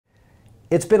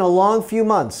It's been a long few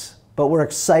months, but we're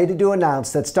excited to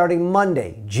announce that starting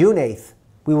Monday, June 8th,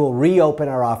 we will reopen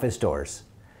our office doors.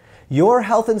 Your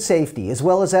health and safety, as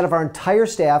well as that of our entire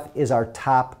staff, is our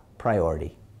top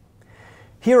priority.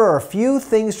 Here are a few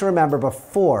things to remember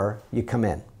before you come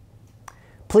in.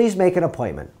 Please make an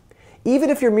appointment. Even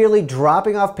if you're merely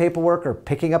dropping off paperwork or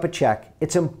picking up a check,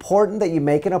 it's important that you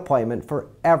make an appointment for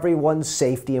everyone's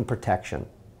safety and protection.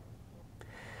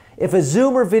 If a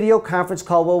Zoom or video conference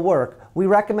call will work, we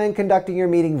recommend conducting your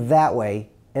meeting that way,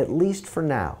 at least for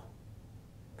now.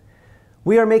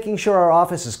 We are making sure our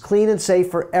office is clean and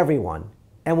safe for everyone,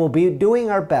 and we'll be doing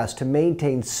our best to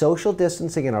maintain social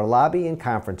distancing in our lobby and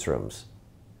conference rooms.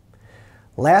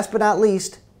 Last but not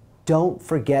least, don't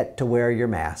forget to wear your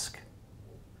mask.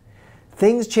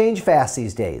 Things change fast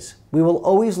these days. We will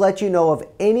always let you know of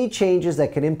any changes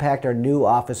that can impact our new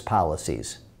office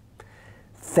policies.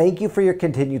 Thank you for your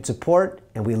continued support,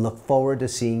 and we look forward to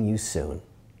seeing you soon.